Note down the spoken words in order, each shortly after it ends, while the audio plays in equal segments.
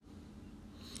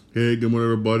Hey, good morning,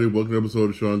 everybody. Welcome to an episode of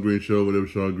the Sean Green Show. Whatever,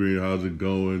 Sean Green, how's it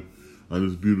going on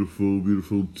this beautiful,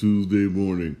 beautiful Tuesday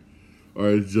morning? All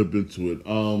right, let's jump into it.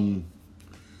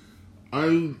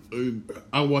 I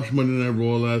watched Monday Night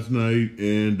Raw last night,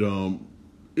 and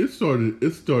it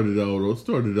started out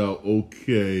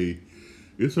okay.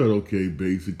 It started okay.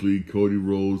 Basically, Cody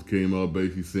Rhodes came out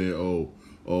basically saying,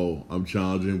 I'm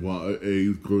challenging."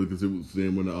 Cody was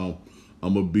saying when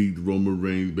I'm gonna beat Roman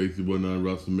Reigns, basically whatnot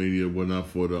WrestleMania, whatnot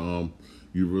for the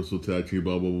Universal Tag Team,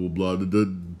 blah blah blah blah.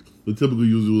 The typical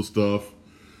usual stuff.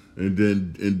 And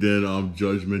then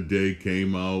Judgment Day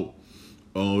came out.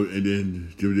 And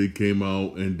then Judgment Day came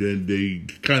out, and then they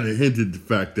kind of hinted the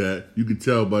fact that you could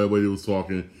tell by the way they was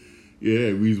talking.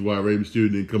 Yeah, the reason why Rey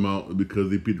Mysterio didn't come out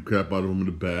because they beat the crap out of him in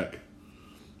the back,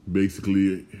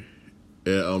 basically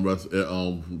at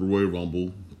Royal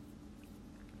Rumble.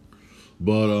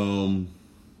 But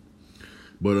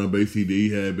basically they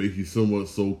had basically somewhat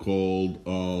so-called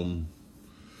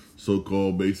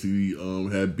basically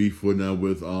had beef with now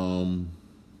with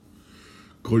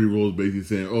Cody Rhodes basically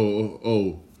saying,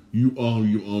 you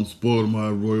spoiled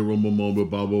my Royal Rumble moment,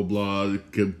 blah blah blah. They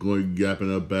kept going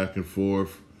gapping up back and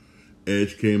forth.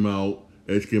 Edge came out,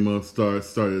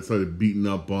 started beating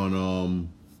up on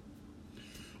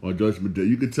Judgment Day.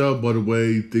 You could tell by the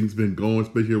way things been going,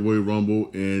 especially at Royal Rumble,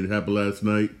 and it happened last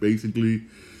night, basically,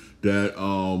 that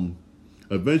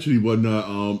eventually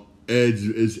Edge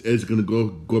is gonna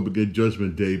go up against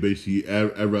Judgment Day, basically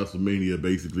at WrestleMania,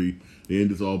 basically. They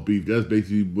end this all beef. That's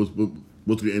basically what's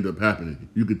gonna end up happening.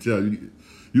 You could tell.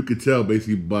 You could tell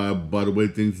basically by the way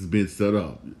things is being set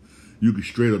up. You could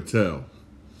straight up tell.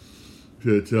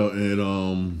 And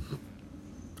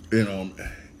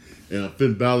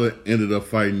Finn Balor ended up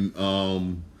fighting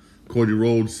Cody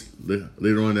Rhodes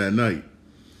later on that night.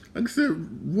 Like I said,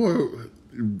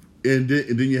 and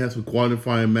then you have some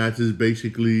qualifying matches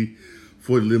basically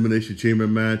for the Elimination Chamber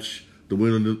match. The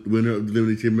winner of the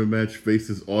Elimination Chamber match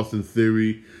faces Austin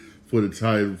Theory for the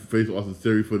title.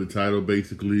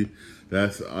 Basically.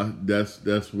 That's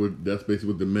basically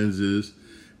what the men's is,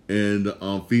 and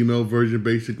the female version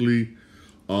basically.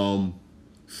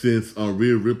 Since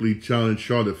Rhea Ripley challenged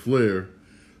Charlotte Flair,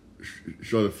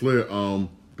 the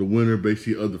winner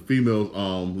basically of the females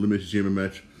Elimination Chamber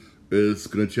match is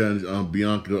gonna challenge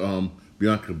Bianca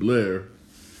Belair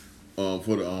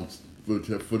for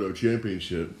the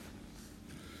championship.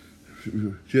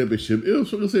 It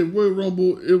was gonna say Royal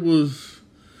Rumble. It was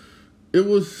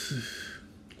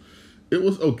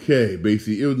okay.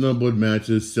 Basically, it was nothing but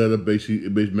matches set up.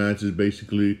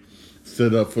 Basically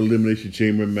set up for Elimination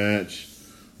Chamber match.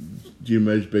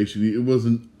 Basically, it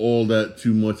wasn't all that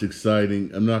too much exciting.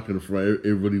 I'm not gonna front.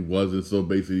 It really wasn't. So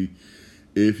basically,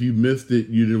 if you missed it,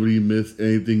 you didn't really miss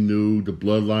anything new. The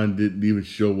Bloodline didn't even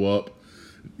show up.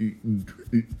 The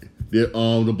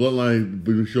Bloodline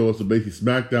didn't show up. So basically,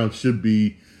 SmackDown should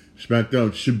be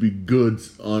good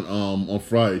on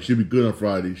Friday. Should be good on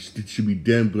Friday. Should be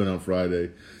damn good on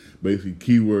Friday. Basically,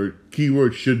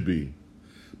 keyword should be.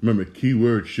 Remember,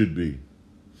 keyword should be.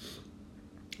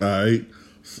 All right,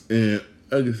 and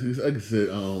like I said,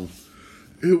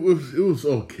 it was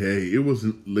okay. It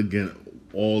wasn't again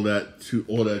all that too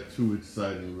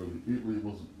exciting. Really, it really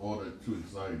wasn't all that too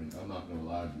exciting. I'm not gonna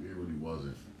lie to you, it really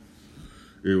wasn't.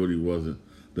 It really wasn't.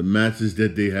 The matches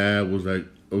that they had was like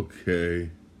okay.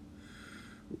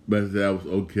 Matches that was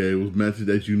okay. It was matches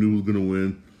that you knew was gonna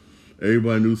win.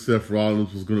 Everybody knew Seth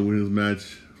Rollins was gonna win his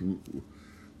match.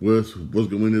 Was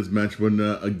gonna win this match, but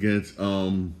not against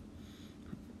my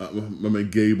man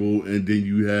Gable, and then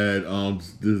you had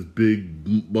this big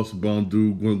muscle bound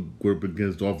dude going up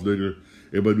against Dolph Ziggler.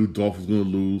 Everybody knew Dolph was gonna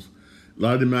lose. A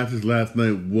lot of the matches last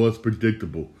night was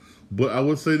predictable, but I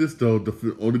would say this though: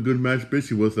 the only good match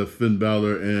basically was that Finn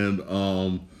Balor and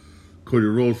Cody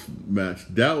Rhodes match.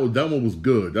 That one was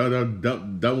good. That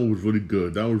one was really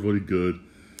good. That one was really good.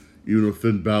 Even though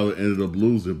Finn Balor ended up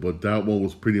losing, but that one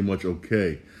was pretty much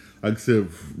okay. Like I said,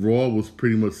 Raw was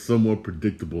pretty much somewhat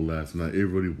predictable last night. It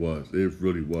really was. It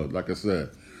really was. Like I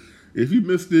said, if you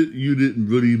missed it, you didn't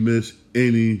really miss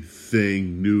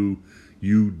anything new.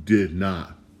 You did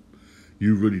not.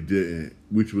 You really didn't.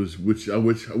 I wish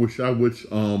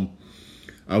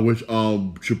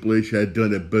Triple H had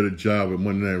done a better job with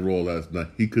Monday Night Raw last night.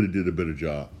 He could have did a better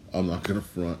job. I'm not gonna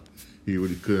front. He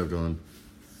really could have done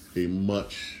a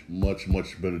much, much,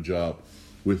 much better job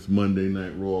with Monday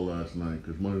Night Raw last night,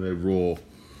 because Monday Night Raw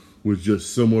was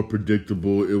just somewhat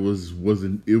predictable. It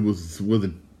wasn't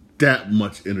that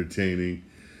much entertaining.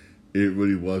 It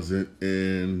really wasn't,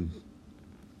 and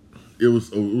it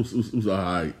was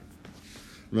alright.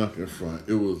 I'm not gonna front.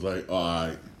 It was like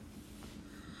alright.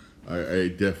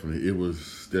 I definitely, it was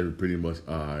definitely pretty much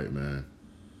alright, man.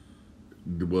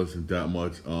 There wasn't that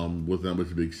much, wasn't that much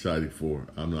to be excited for.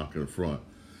 I'm not gonna front.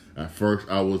 At first,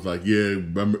 I was like, yeah,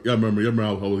 remember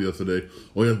how I was yesterday.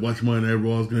 Oh, yeah, watch Monday Night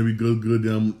Raw. It's gonna be good.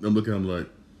 Then I'm looking, I'm like,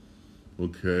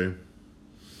 okay,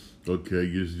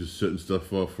 you're just setting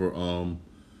stuff up for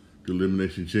the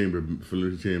Elimination Chamber. For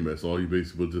Elimination Chamber, that's all you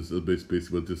basically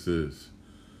what this is.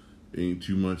 Ain't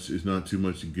too much. It's not too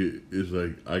much to get. It's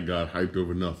like I got hyped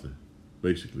over nothing,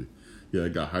 basically. Yeah, I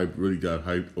got hyped. Really got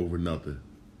hyped over nothing.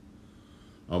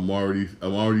 I'm already.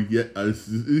 Yeah. This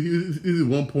is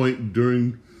one point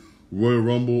during Royal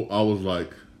Rumble. I was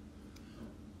like,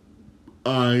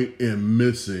 I am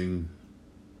missing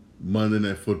Monday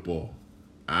Night Football.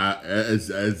 I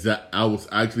was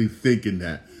actually thinking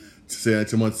that. Saying that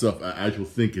to myself, I actually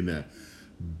thinking that.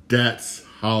 That's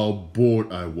how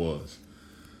bored I was.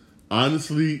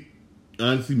 Honestly,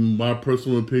 my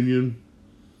personal opinion,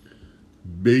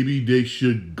 maybe they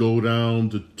should go down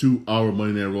to 2-hour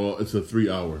Monday Night Raw. It's a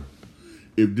 3-hour.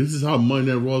 If this is how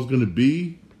Monday Night Raw is going to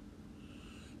be,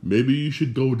 maybe you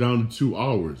should go down to 2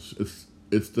 hours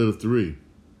instead of 3.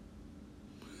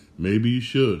 Maybe you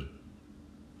should.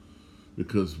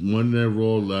 Because Monday Night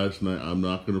Raw last night, I'm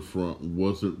not going to front,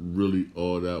 wasn't really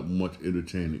all that much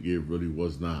entertaining. It really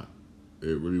was not.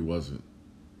 It really wasn't.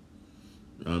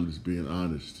 I'm just being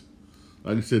honest.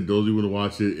 Like I said, those who want to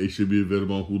watch it, it should be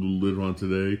available on Hulu later on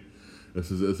today.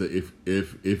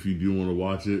 If you do want to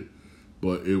watch it,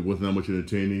 but it wasn't that much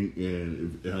entertaining.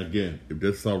 And again, if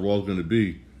that's how Raw's going to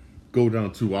be, go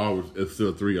down 2 hours instead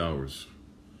of 3 hours.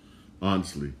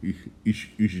 Honestly, you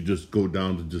should just go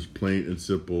down to just plain and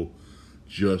simple,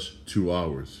 just 2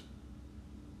 hours.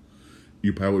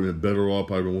 You probably would have been better off,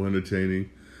 probably more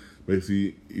entertaining.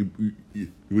 Basically, you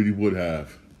really would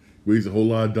have. Raised a whole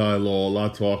lot of dialogue, a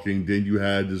lot of talking. Then you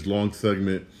had this long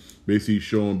segment, basically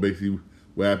showing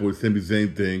what happened with Sami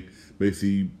Zayn thing.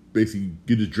 Basically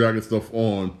you just dragging stuff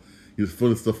on, you just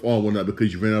putting stuff on, whatnot,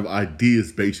 because you ran out of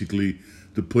ideas, basically,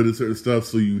 to put in certain stuff.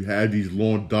 So you had these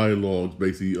long dialogues,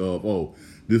 basically of, oh,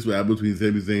 this what happened between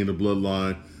Sami Zayn and the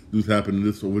Bloodline. This happened,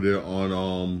 this over there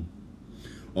on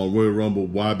Royal Rumble.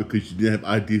 Why? Because you didn't have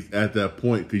ideas at that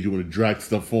point, because you want to drag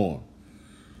stuff on.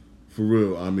 For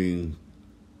real, I mean,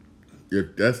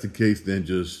 if that's the case, then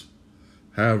just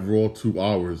have Raw 2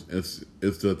 hours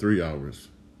instead of 3 hours.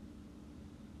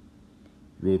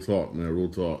 Real talk, man. Real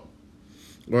talk.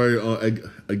 All right.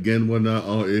 Again,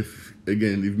 whatnot. If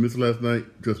you missed last night,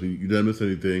 trust me, you didn't miss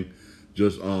anything.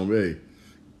 Just hey,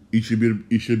 you should be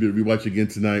rewatch again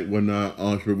tonight. Whatnot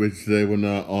on today.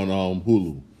 Whatnot on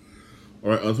Hulu. All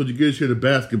right. So you get here to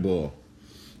basketball.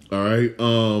 All right.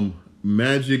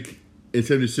 Magic and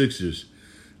 76ers.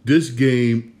 This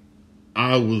game,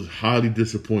 I was highly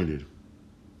disappointed.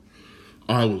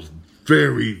 I was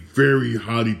very, very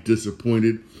highly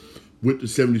disappointed with the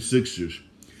 76ers.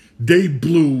 They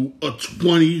blew a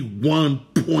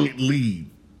 21-point lead.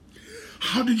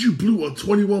 How did you blow a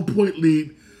 21-point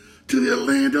lead to the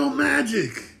Orlando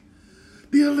Magic?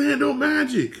 The Orlando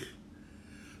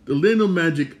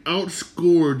Magic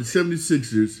outscored the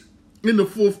 76ers in the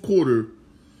fourth quarter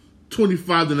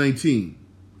 25-19.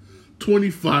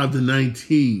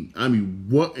 25-19. I mean,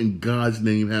 what in God's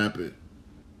name happened?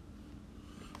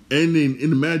 And then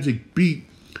the Magic beat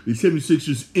the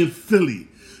 76ers in Philly.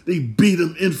 They beat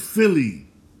them in Philly.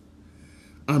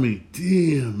 I mean,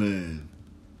 damn, man.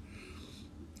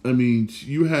 I mean,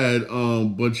 you had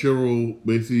Banchero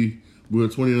basically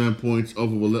with 29 points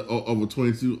off of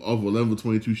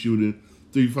 11-22 shooting,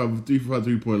 35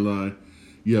 3-point line.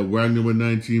 You had Wagner with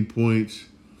 19 points.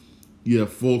 You had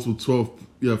Fultz with 12.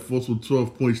 You had Fultz with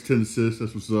 12 points, 10 assists.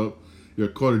 That's what's up. You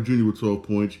had Carter Jr. with 12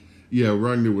 points. You had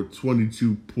Wagner with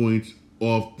 22 points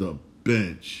off the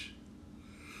bench.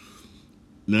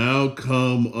 Now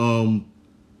come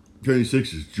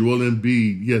 36ers. Joel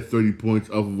Embiid, he had 30 points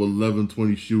off of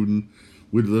 11-20 shooting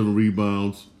with 11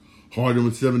 rebounds. Harden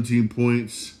with 17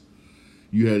 points.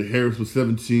 You had Harris with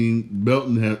 17.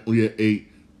 Melton only had 8.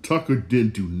 Tucker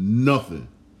didn't do nothing.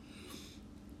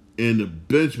 And the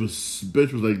bench was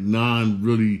like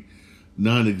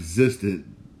non-existent.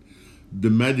 The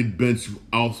Magic bench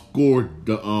outscored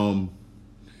the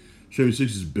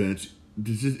 76ers bench.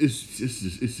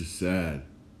 It's just sad.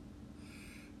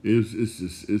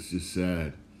 It's just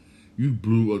sad. You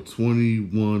blew a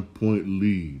 21-point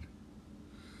lead.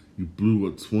 You blew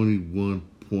a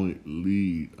 21-point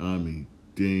lead. I mean,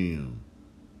 damn.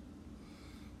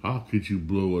 How could you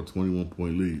blow a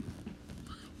 21-point lead?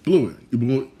 Blew it. You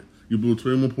blew a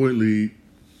 21-point lead,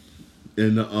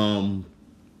 and the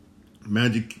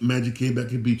Magic came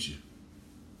back and beat you.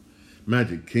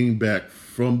 Magic came back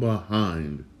from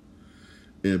behind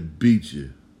and beat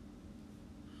you.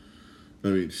 I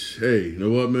mean, hey, you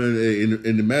know what, man? Hey, and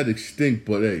the Magic stink,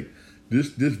 but hey, this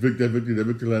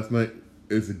victory last night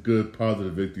is a good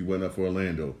positive victory. Went up for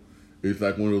Orlando. It's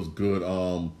like one of those good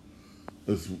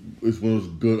it's one of those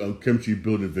good chemistry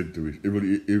building victories. It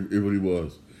really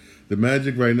was. The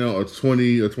Magic right now are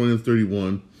 20 and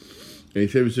 31, and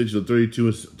 76 are 32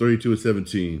 and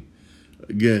 17.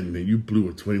 Again, man, you blew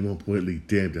a 21-point lead.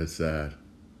 Damn, that's sad.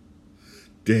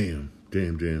 Damn.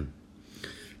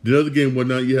 The other game,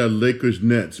 whatnot, you had Lakers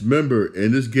Nets. Remember,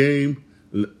 in this game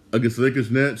against the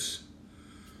Lakers Nets,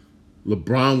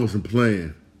 LeBron wasn't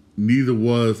playing. Neither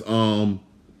was Anthony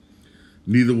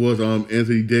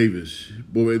Davis.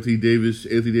 Both Anthony Davis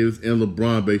and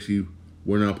LeBron basically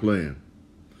were not playing.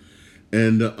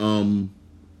 And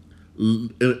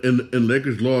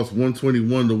Lakers lost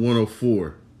 121 to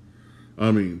 104.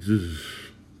 I mean,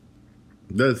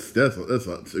 that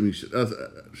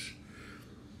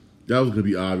was gonna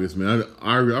be obvious, man.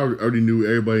 I already knew,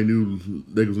 everybody knew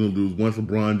they was gonna lose once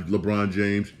LeBron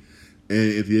James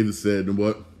and Anthony Davis said, "You know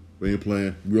what? We ain't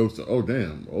playing." We all said, "Oh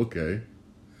damn, okay,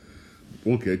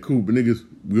 cool." But niggas,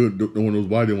 we don't know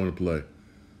why they want to play.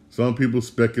 Some people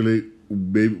speculate.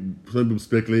 Maybe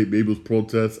it was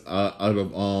protests out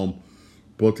of what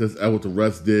the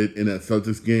refs did in that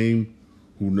Celtics game.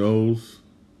 Who knows?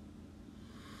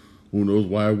 Who knows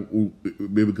why?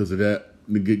 Maybe because of that.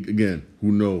 Again,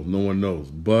 who knows? No one knows.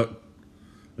 But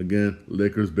again,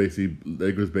 Lakers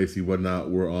basically whatnot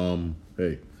were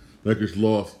hey, Lakers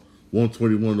lost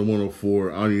 121 to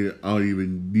 104. I don't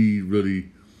even need really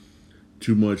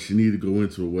too much. You need to go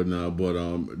into it whatnot, but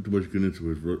too much to get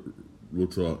into it. We'll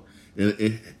talk. And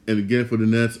again for the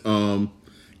Nets,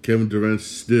 Kevin Durant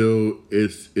still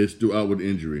is still out with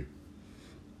injury.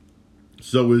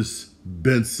 So is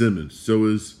Ben Simmons.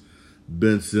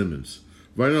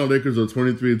 Right now, Lakers are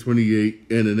 23 and 28,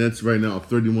 and the Nets right now are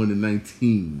 31 and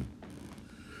 19.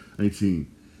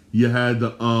 You had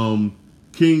the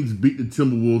Kings beat the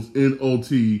Timberwolves in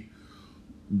OT,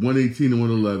 118 and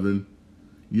 111.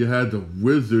 You had the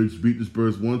Wizards beat the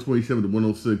Spurs 127 to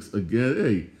 106. Again,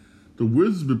 hey, the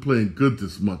Wizards have been playing good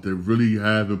this month. They really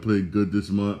have been playing good this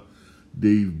month.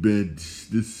 They've been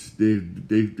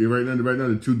they right now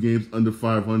they're 2 games under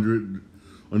 500.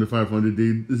 This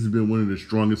has been one of the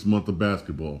strongest months of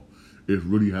basketball. It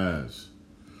really has.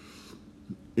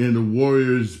 And the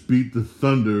Warriors beat the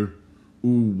Thunder,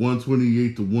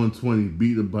 128 to 120,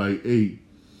 beat them by 8.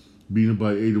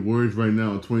 The Warriors right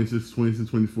now are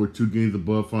 24, 2 games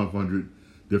above 500.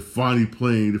 They're finally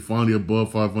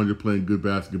above 500, playing good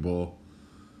basketball.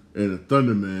 And the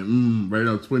Thunder, man, right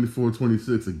now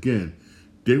 24-26. Again,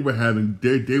 they were having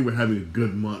a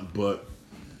good month, but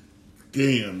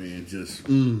damn, man, just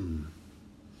ended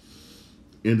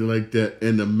like that.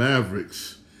 And the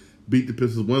Mavericks beat the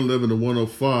Pistons 111 to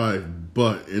 105.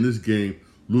 But in this game,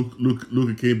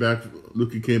 Luka came back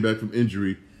from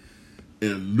injury,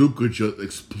 and Luka just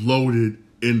exploded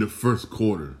in the first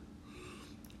quarter.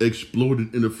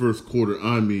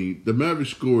 I mean, the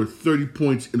Mavericks scored 30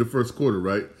 points in the first quarter,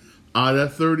 right? Out of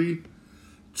that 30,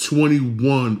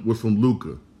 21 was from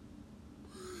Luka.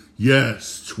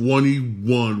 Yes,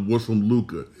 21 was from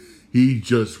Luka. He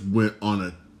just went on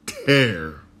a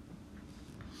tear.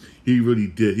 He really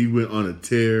did. He went on a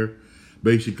tear,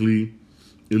 basically.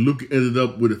 And Luka ended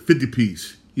up with a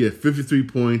 50-piece. He had 53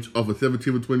 points off of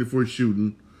 17 of 24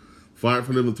 shooting, 5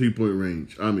 for 11 3-point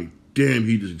range. I mean, damn,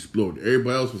 he just exploded.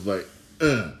 Everybody else was like,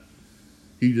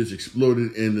 He just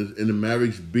exploded, and the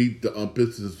Mavericks beat the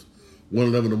Pistons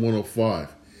 111 to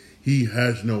 105. He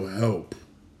has no help.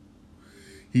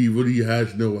 He really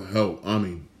has no help. I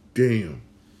mean, damn.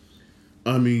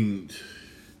 I mean,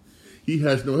 he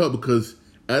has no help because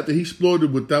after he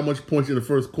exploded with that much points in the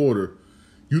first quarter,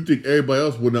 you think everybody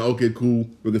else would now, okay, cool,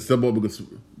 we can step up, we can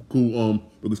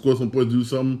score some points, do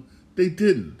something. They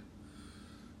didn't.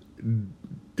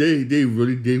 They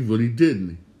really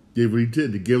didn't. They really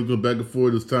did. The game was going back and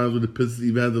forth. There's times when the Pistons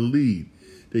even had the lead.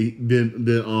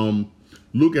 Then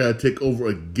Luka had to take over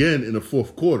again in the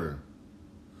fourth quarter.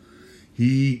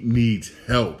 He needs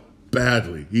help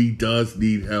badly. He does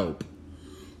need help.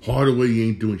 Hardaway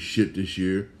ain't doing shit this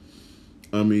year.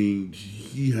 I mean,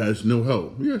 he has no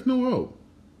help. He has no help.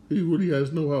 He really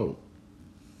has no help.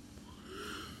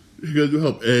 He got no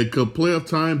help. And come playoff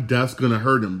time, that's gonna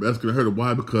hurt him. That's gonna hurt him.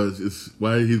 Why? Because he's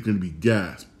gonna be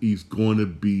gassed. He's gonna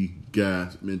be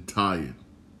gassed and tired.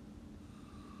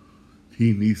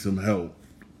 He needs some help.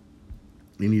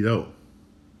 He needs help.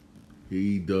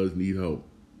 He does need help.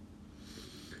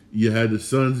 You had the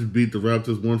Suns beat the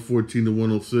Raptors 114 to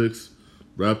 106.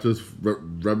 Raptors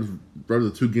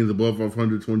 2 games above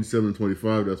 500,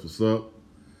 27-25. That's what's up.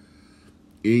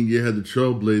 And you had the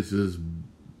Trailblazers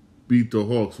beat the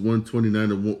Hawks 129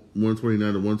 to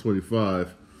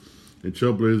 125. And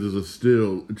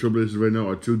Trailblazers right now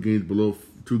are two games below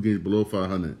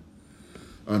 500.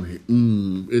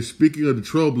 And speaking of the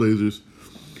Trailblazers,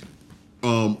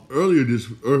 earlier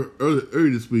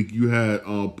this week you had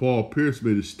Paul Pierce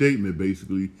made a statement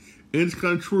basically, and it's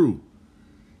kind of true.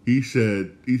 He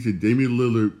said Damian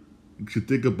Lillard should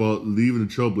think about leaving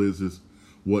the Trailblazers,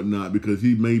 whatnot, because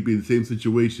he may be in the same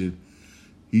situation.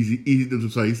 He said he's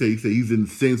in the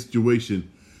same situation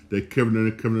that Kevin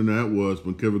Garnett was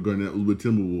when Kevin Garnett was with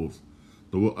Timberwolves.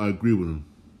 So I agree with him.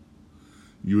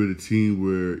 You're in a team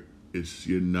where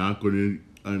you're not going to.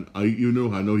 And I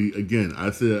know he, again,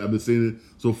 I've been saying it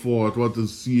so far throughout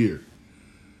this year.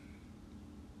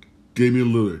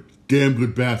 Damian Lillard, damn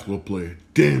good basketball player,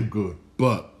 damn good,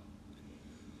 but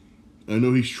I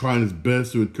know he's trying his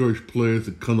best to encourage players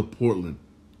to come to Portland.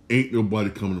 Ain't nobody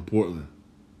coming to Portland.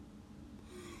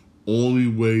 Only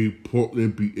way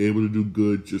Portland be able to do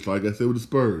good, just like I said with the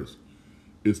Spurs,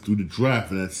 is through the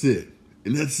draft, and that's it.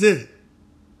 And that's it.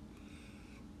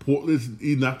 Portland's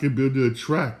not going to be able to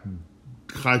attract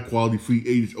high-quality free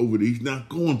agents over there. He's not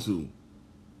going to.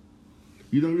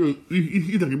 He's not going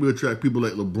to be able to attract people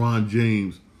like LeBron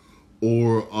James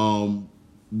or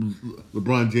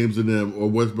LeBron James and them or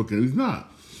Westbrook. And he's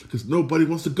not. Because nobody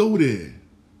wants to go there.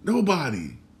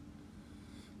 Nobody.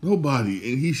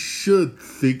 And he should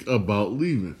think about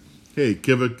leaving. Hey,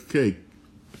 there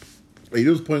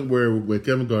was a point where when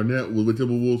Kevin Garnett was with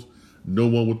Timberwolves, no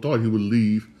one would thought he would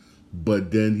leave.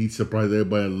 But then he surprised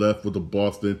everybody and left with the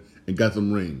Boston and got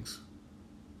some rings.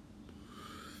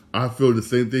 I feel the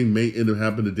same thing may end up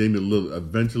happening to Damian Lillard.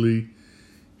 Eventually,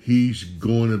 he's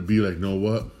going to be like, you know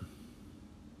what?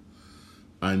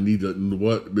 Maybe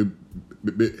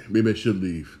I should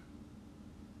leave.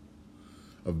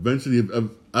 Eventually,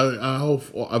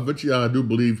 I do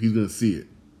believe he's going to see it.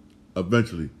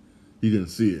 Eventually, he's going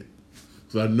to see it.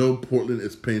 So I know Portland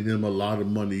is paying him a lot of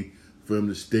money for him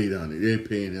to stay down there. They're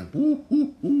paying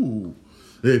him.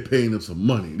 They're paying him some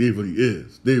money. They really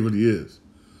is.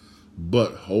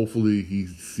 But hopefully he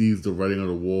sees the writing on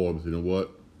the wall and says, you know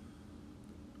what?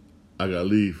 I gotta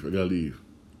leave.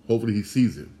 Hopefully he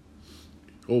sees it.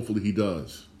 Hopefully he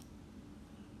does.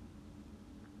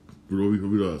 He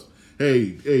does.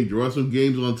 Hey, there are some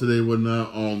games on today,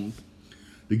 whatnot.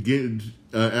 The game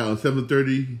at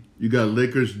 7:30, you got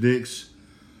Lakers Knicks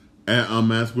at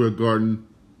Madison Square Garden.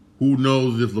 Who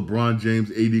knows if LeBron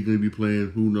James, AD going to be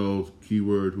playing? Who knows?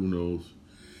 Keyword, who knows?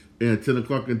 And at 10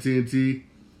 o'clock on TNT,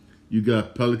 you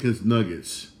got Pelicans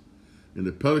Nuggets. And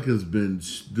the Pelicans been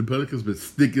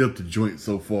sticking up the joint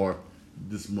so far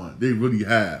this month. They really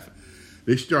have.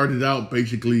 They started out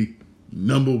basically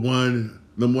number one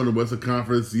in the Western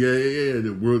Conference. Yeah. They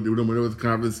were number one in the Western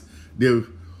Conference. They were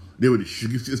the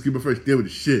shit. Let's keep it fresh. They were the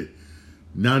shit.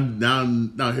 Now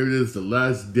here it is, the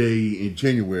last day in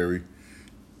January.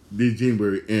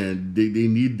 And they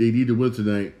need to win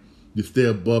tonight to stay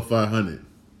above 500.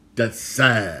 That's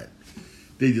sad.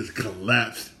 They just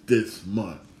collapsed this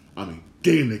month. I mean,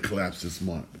 damn, they collapsed this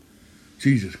month.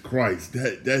 Jesus Christ,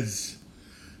 that's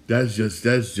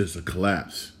just a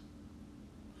collapse.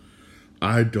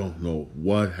 I don't know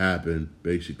what happened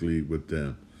basically with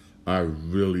them. I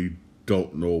really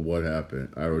don't know what happened.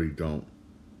 I really don't.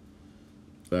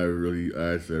 I really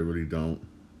don't.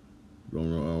 I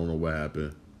don't know what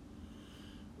happened.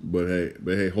 But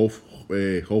hey,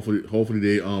 hopefully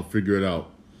they figure it out.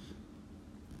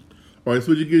 All right,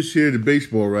 so you get shared to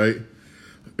baseball, right?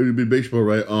 It'll be baseball,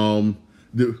 right?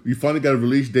 You finally got a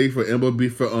release date for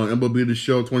MLB The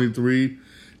Show 23.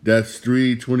 That's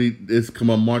 3/20. It's come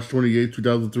on March 28th,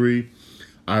 2003.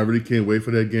 I really can't wait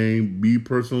for that game. Me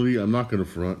personally, I'm not gonna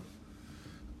front.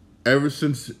 Ever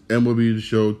since MLB The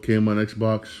Show came on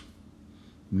Xbox,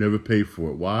 never paid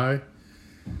for it. Why?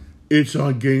 It's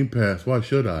on Game Pass. Why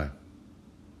should I?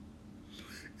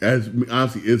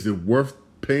 Honestly, is it worth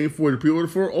paying for the pre-order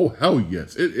for? Oh, hell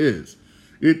yes, it is.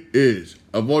 It is.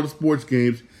 Of all the sports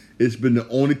games, it's been the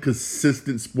only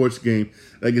consistent sports game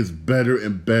that gets better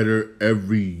and better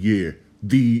every year.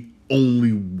 The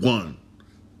only one.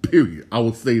 Period. I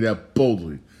will say that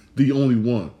boldly. The only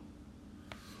one.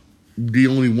 The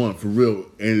only one, for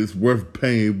real. And it's worth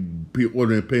paying,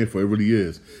 pre-ordering and paying for. It really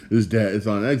is. It's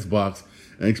on Xbox.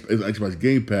 It's Xbox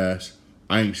Game Pass.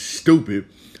 I ain't stupid.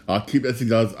 I'll keep that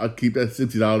 $60. I'll keep that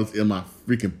 $60 in my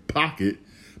freaking pocket,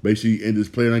 basically, and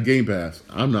just play it on Game Pass.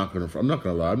 I'm not gonna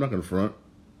lie. I'm not gonna front.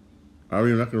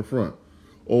 I'm not gonna front.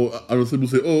 Oh, I know some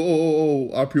people say,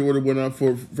 oh, I pre-ordered one out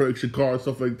for extra cars,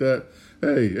 stuff like that.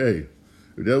 Hey,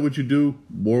 if that's what you do,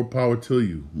 more power to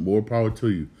you.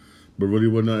 But really,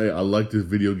 whatnot, I like this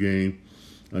video game.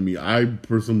 I mean, I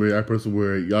personally,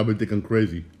 y'all been thinking I'm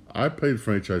crazy. I played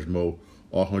franchise mode,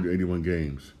 all 181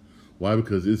 games. Why?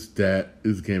 Because this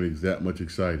game is that much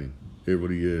exciting. It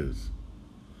really is.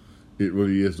 It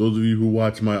really is. Those of you who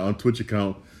watch my on Twitch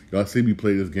account, y'all see me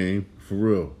play this game for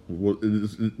real.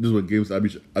 This is what games I'm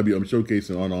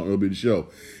showcasing on MLB The Show.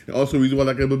 And also, the reason why I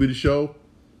like MLB The Show,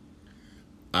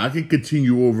 I can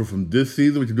continue over from this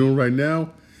season, what you're doing right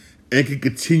now, and can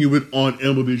continue it on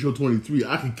MLB The Show 23.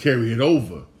 I can carry it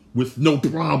over with no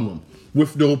problem.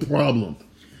 With no problem.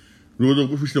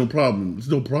 With no problem. It's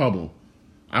no problem.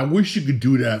 I wish you could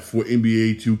do that for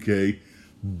NBA 2K,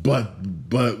 but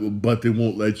they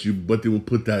won't let you. But they won't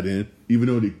put that in, even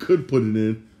though they could put it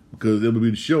in because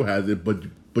MLB The Show has it, but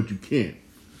you can't.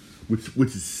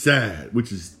 Which is sad.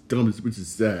 Which is dumb. Which is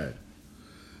sad.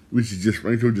 Which is just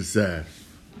sad.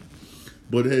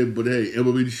 But hey,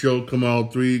 MLB The Show come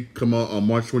out on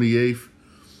March 28th.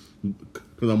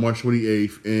 Comes on March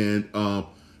 28th, and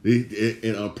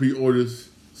pre-orders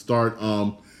start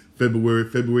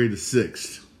February the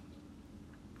 6th.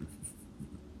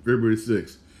 February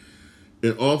 6th.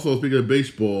 And also, speaking of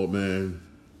baseball, man,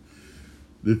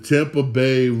 the Tampa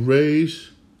Bay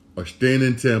Rays are staying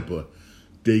in Tampa.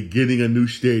 They're getting a new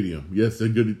stadium. Yes, they're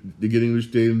getting a new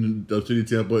stadium. The city of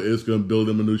Tampa is going to build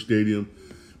them a new stadium.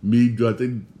 I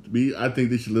think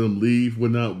they should let them leave.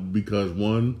 Not because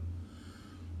one,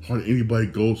 hardly anybody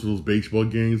goes to those baseball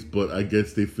games, but I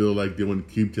guess they feel like they want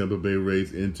to keep Tampa Bay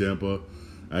Rays in Tampa.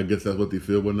 I guess that's what they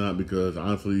feel, not because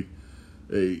honestly,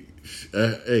 hey,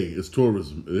 it's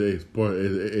tourism.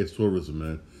 It's tourism,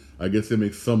 man. I guess they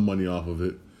make some money off of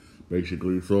it,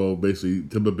 basically. So basically,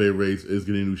 Tampa Bay Rays is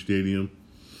getting a new stadium,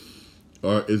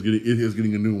 or is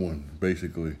getting a new one.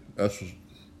 Basically, that's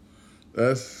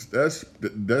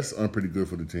pretty good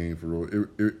for the team, for real.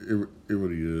 It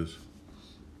really is.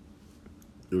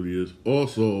 It really is.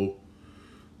 Also,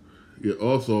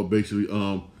 basically,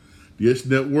 Yes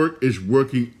Network is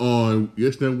working on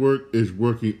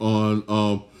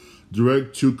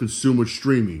direct to consumer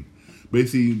streaming.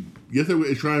 Basically, Yes Network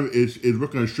is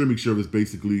working on a streaming service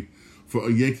basically for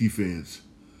Yankee fans.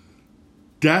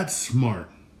 That's smart.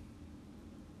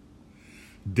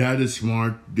 That is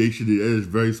smart. That is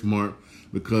very smart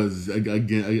because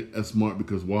that's smart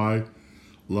because why? A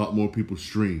lot more people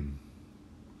stream.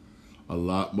 A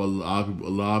lot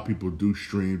of people do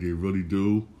stream. They really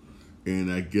do.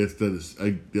 And I guess that's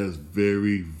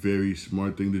very, very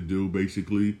smart thing to do,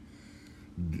 basically,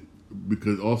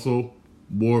 because also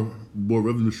more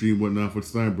revenue stream went out for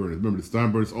Steinburners. Remember, the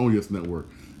Steinburners own Yes Network.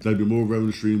 That'd be more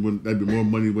revenue stream. That'd be more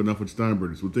money went out for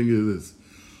Steinburners. So the thing is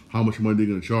how much money they're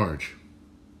gonna charge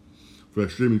for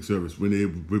that streaming service when they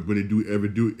do ever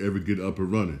get up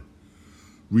and running.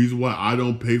 Reason why I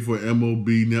don't pay for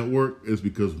MLB Network is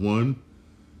because one,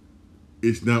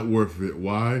 it's not worth it.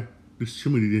 Why? There's too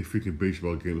many freaking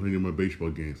baseball games. 181 baseball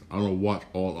games. I don't watch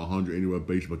all 181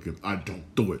 baseball games. I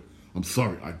don't do it. I'm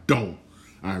sorry. I don't.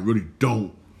 I really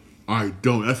don't. I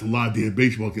don't. That's a lot of damn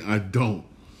baseball games. I don't.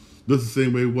 That's the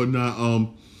same way whatnot.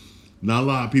 Not a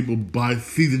lot of people buy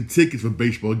season tickets for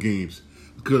baseball games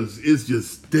because it's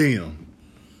just damn.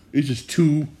 It's just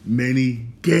too many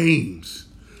games.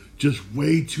 Just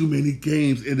way too many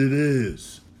games, and it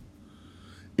is.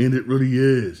 And it really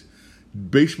is.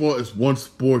 Baseball is one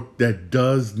sport that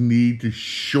does need to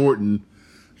shorten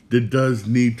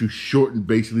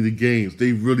basically the games.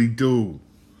 They really do.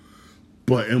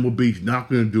 But MLB's not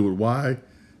going to do it. Why?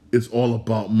 It's all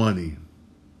about money.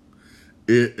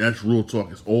 That's real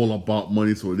talk. It's all about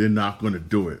money, so they're not going to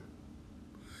do it.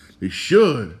 They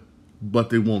should, but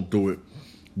they won't do it.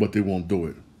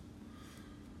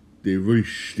 They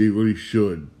really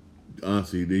should.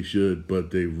 Honestly, they should,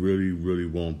 but they really, really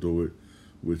won't do it.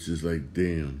 Which is like,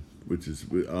 damn. Which is,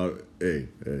 hey.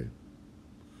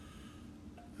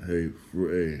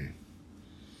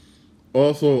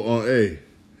 Also,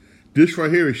 this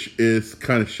right here is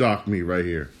kind of shocked me right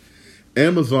here.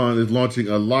 Amazon is launching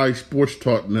a live sports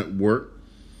talk network.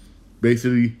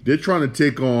 Basically, they're trying to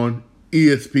take on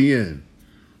ESPN.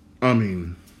 I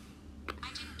mean, I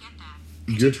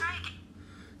didn't get that.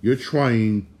 You're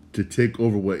trying to take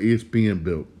over what ESPN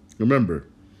built. Remember,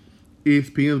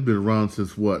 ESPN's been around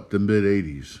since what? The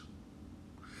mid-'80s.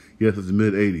 Yes, it's the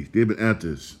mid-'80s. They've been at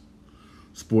this.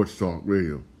 Sports talk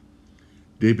radio.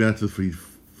 They've been at this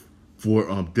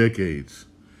for decades.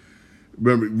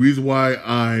 Remember, the reason why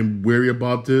I'm wary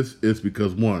about this is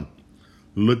because, one,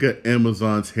 look at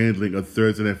Amazon's handling of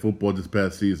Thursday Night Football this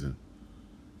past season.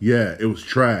 Yeah, it was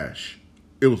trash.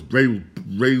 It was Ray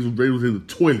was in the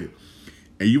toilet.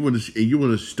 And you want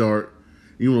to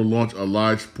launch a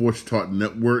live sports talk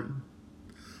network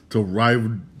to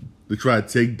rival, to try to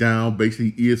take down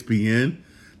basically ESPN.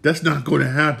 That's not going to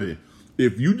happen.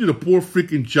 If you did a poor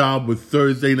freaking job with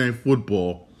Thursday Night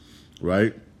Football,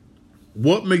 right?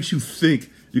 What makes you think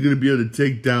you're going to be able to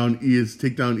take down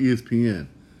ESPN?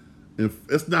 And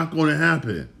it's not going to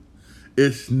happen.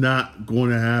 It's not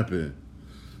going to happen.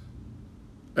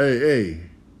 Hey,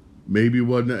 maybe it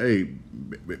wasn't. Hey,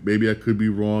 maybe I could be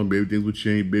wrong. Maybe things will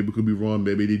change. Maybe it could be wrong.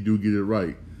 Maybe they do get it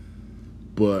right.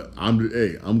 But I'm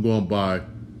going by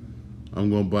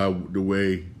the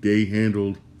way they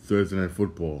handled Thursday Night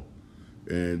Football,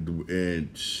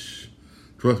 and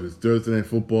trust me, Thursday Night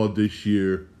Football this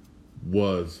year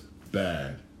was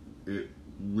bad. It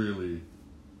really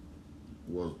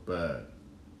was bad.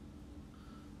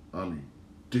 I mean,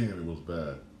 damn, it was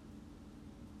bad.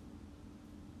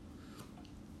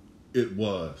 It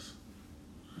was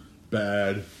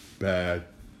bad.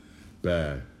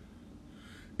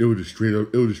 It was just straight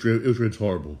up. It was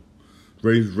horrible.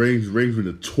 Rings in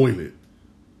the toilet.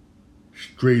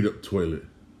 Straight up toilet.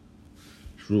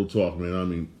 It's real talk, man. I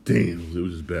mean, damn, it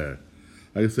was just bad.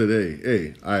 Like I said,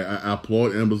 hey, I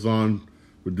applaud Amazon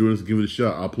for doing this and giving it a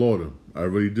shot. I applaud them. I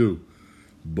really do.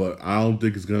 But I don't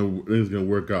think it's gonna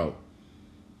work out.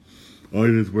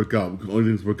 Only things work out.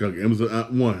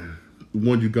 Amazon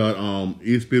one you got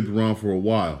ESPN's around for a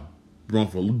while. Around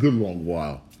for a good long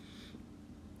while.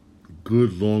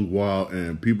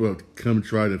 And people have come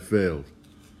tried and failed.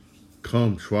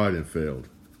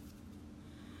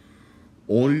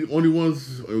 Only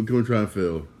ones come and try and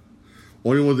fail.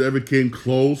 Only ones that ever came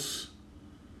close,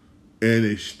 and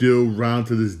it's still around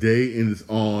to this day, and it's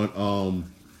on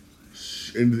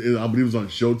and I believe it's on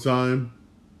Showtime.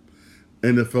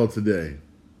 NFL Today,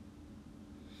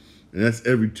 and that's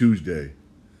every Tuesday.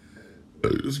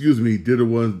 Excuse me, they're the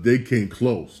ones, they came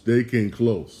close. They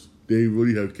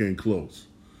really have came close.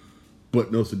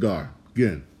 But no cigar.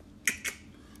 Again,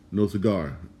 no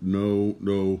cigar. No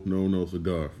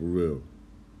cigar. For real.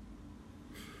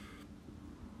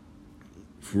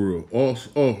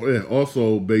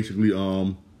 Also, basically,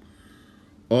 right.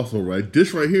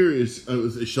 This right here is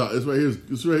a shot. This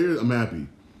right here. I'm happy.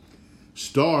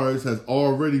 Starz has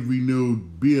already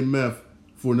renewed BMF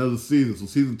for another season, so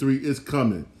season 3 is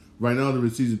coming. Right now,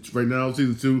 season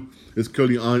 2 is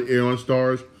currently on air on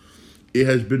Starz. It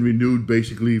has been renewed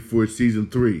basically for season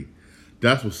 3.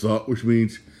 That's what's up. Which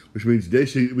means they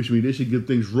should get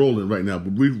things rolling right now.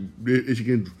 But it should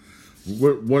get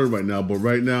running right now. But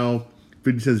right now,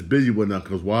 50 Cent's busy right now.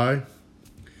 Because why?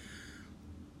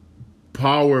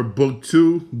 Power Book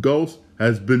 2 Ghost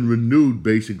has been renewed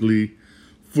basically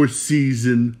for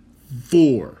season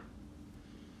 4.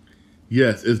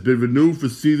 Yes, it's been renewed for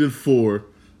season 4,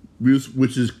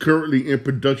 which is currently in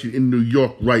production in New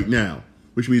York right now.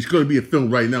 Which means it's going to be a film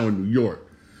right now in New York.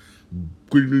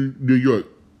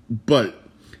 But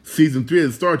season 3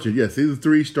 hasn't started yet. Yes, season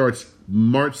 3 starts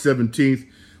March 17th.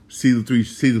 Season 3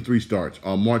 starts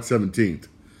on March 17th.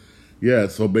 Yeah,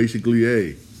 so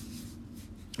basically,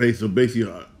 so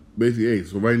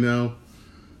right now,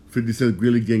 50 Cent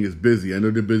Greeley Gang is busy. I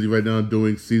know they're busy right now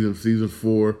doing season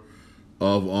 4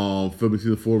 of filming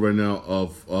season 4 right now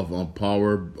of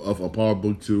Power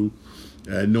Book 2,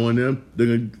 and knowing them,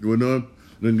 they're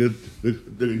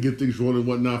gonna get things rolling and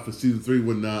whatnot for season 3,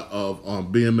 whatnot of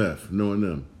BMF. Knowing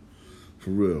them,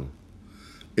 for real,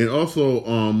 and also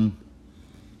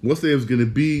what's the name's gonna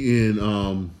be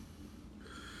in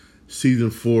season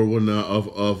 4 whatnot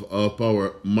of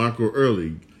Power. Michael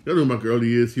Early. You know who Michael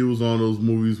Early is? He was on those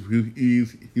movies. He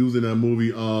was in that movie.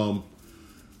 It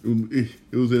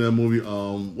was in that movie.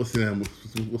 What's the name of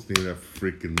that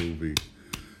freaking movie?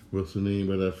 What's the name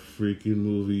of that freaking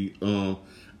movie?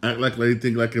 Act Like a Lady,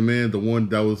 Think Like a Man. The one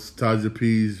that was Taja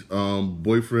P's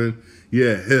boyfriend.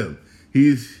 Yeah, him.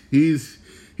 He's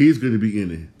going to be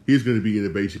in it. He's going to be in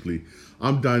it. Basically,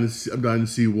 I'm dying to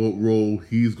see what role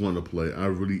he's going to play. I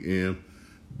really am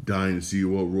dying to see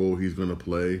what role he's going to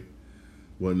play.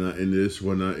 Whatnot in this.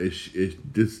 Whatnot.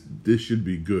 This should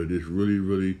be good. This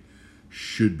really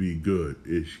should be good.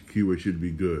 Keyword should be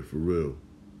good for real.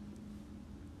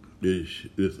 This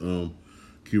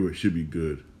keyword should be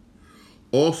good.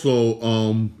 Also,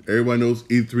 everybody knows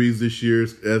E3's this year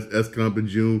as coming up in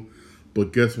June,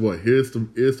 but guess what? Here's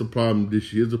the problem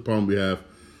this year. Here's the problem we have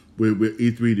with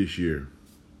E3 this year.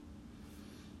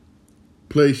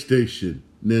 PlayStation,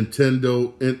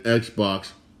 Nintendo, and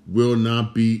Xbox will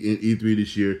not be in E3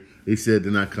 this year. They said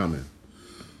they're not coming.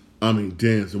 I mean,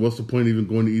 damn. So what's the point of even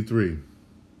going to E3?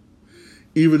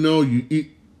 Even though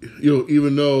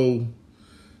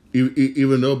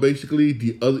basically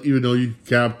even though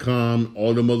Capcom,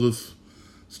 all them other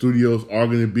studios are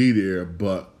going to be there,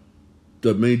 but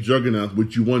the main juggernauts,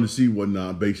 which you want to see,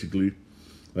 whatnot, basically,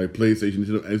 like PlayStation,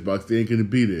 Nintendo, Xbox, they ain't gonna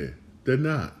be there. They're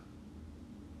not.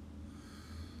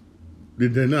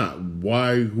 They're not.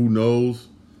 Why? Who knows?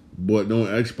 But no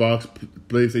Xbox,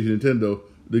 PlayStation, Nintendo,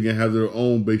 they're gonna have their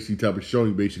own basically type of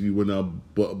showing, basically,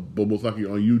 but most likely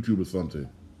on YouTube or something.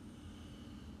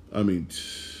 I mean,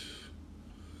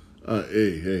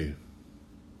 hey,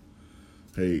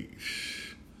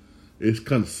 it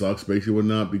kind of sucks, basically,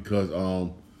 whatnot, because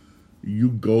you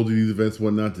go to these events,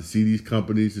 whatnot, to see these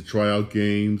companies, to try out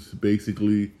games,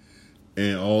 basically,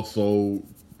 and also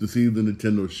to see the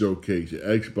Nintendo showcase, the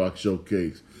Xbox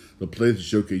showcase, the PlayStation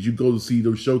showcase. You go to see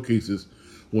those showcases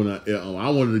when I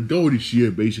wanted to go this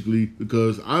year, basically,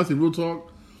 because honestly, real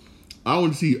talk, I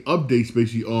want to see updates,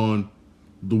 basically, on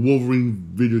the Wolverine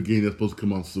video game that's supposed to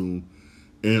come out soon.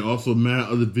 And also mad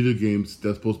other video games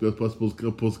that's supposed to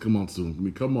come out soon. I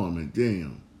mean, come on, man.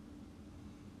 Damn.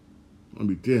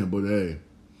 But hey.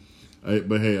 I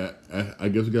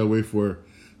guess we gotta wait for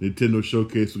Nintendo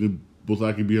Showcase. We can most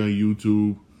likely be on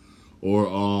YouTube. Or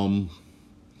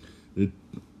the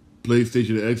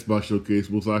PlayStation and Xbox Showcase.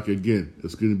 Most likely, again,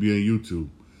 it's gonna be on YouTube.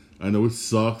 I know it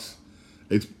sucks.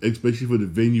 Especially for the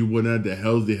venue, whatnot. The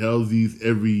hell's these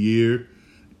every year.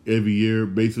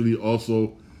 Basically,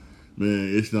 also...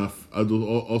 Man, it's not. I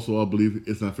believe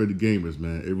it's not fair to gamers,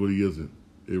 man. It really isn't.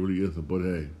 But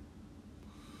hey,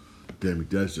 damn it,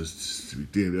 that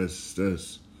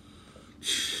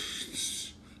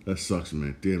sucks,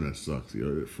 man. Damn, that sucks.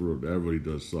 Yo, for real, that really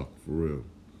does suck. For real,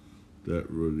 that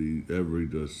really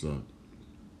does suck.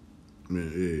 Man,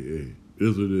 hey, it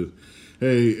is what it is.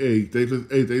 Hey,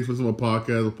 thanks for some of my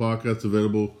podcasts. The podcast's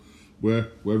available wherever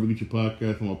you get your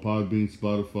podcast, on my Podbean,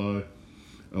 Spotify.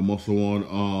 I'm also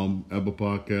on Apple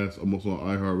Podcasts. I'm also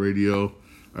on iHeartRadio.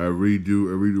 I really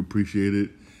do appreciate it.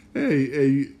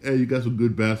 Hey, you got some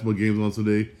good basketball games on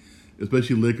today,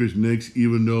 especially Lakers Knicks.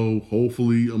 Even though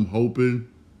hopefully I'm hoping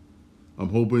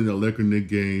that Lakers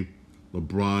Knicks game,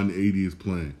 LeBron AD is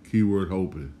playing. Keyword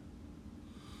hoping.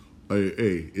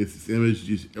 Hey, it's image.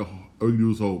 Just all you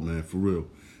do is hope, man, for real.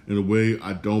 In a way,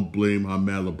 I don't blame how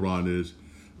mad LeBron is,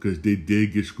 because they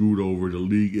did get screwed over. The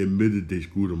league admitted they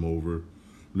screwed him over.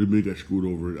 The league got screwed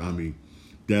over. I mean,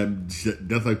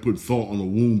 that's like putting salt on the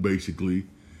wound, basically.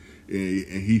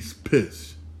 And he's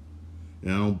pissed.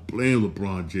 And I don't blame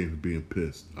LeBron James for being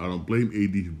pissed. I don't blame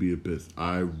AD for being pissed.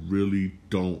 I really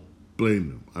don't blame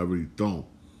him. I really don't.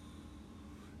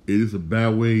 It is a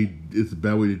bad way. It's a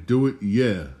bad way to do it.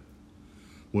 Yeah.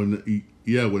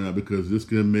 Because this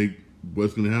gonna make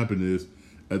what's gonna happen is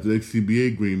at the next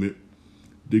CBA agreement,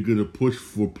 they're gonna push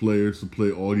for players to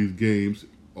play all these games,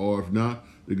 or if not,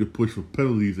 they could push for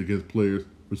penalties against players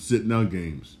for sitting out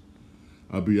games.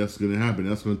 That's gonna happen.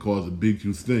 That's gonna cause a big,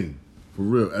 huge thing, for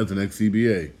real, at the next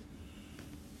CBA.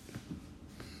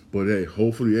 But hey,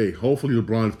 hopefully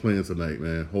LeBron's playing tonight,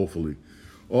 man. Hopefully.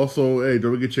 Also, hey,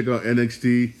 don't forget to check out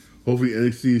NXT. Hopefully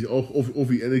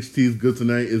NXT is good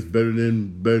tonight. It's better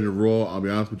than Raw. I'll be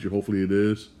honest with you. Hopefully it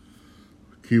is.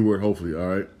 Keyword hopefully. All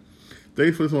right.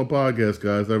 Thanks for listening to my podcast,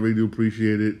 guys. I really do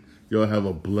appreciate it. Y'all have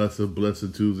a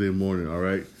blessed Tuesday morning. All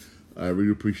right. I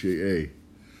really appreciate. Hey,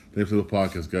 thanks for the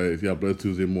podcast, guys. Y'all blessed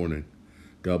Tuesday morning.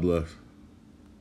 God bless.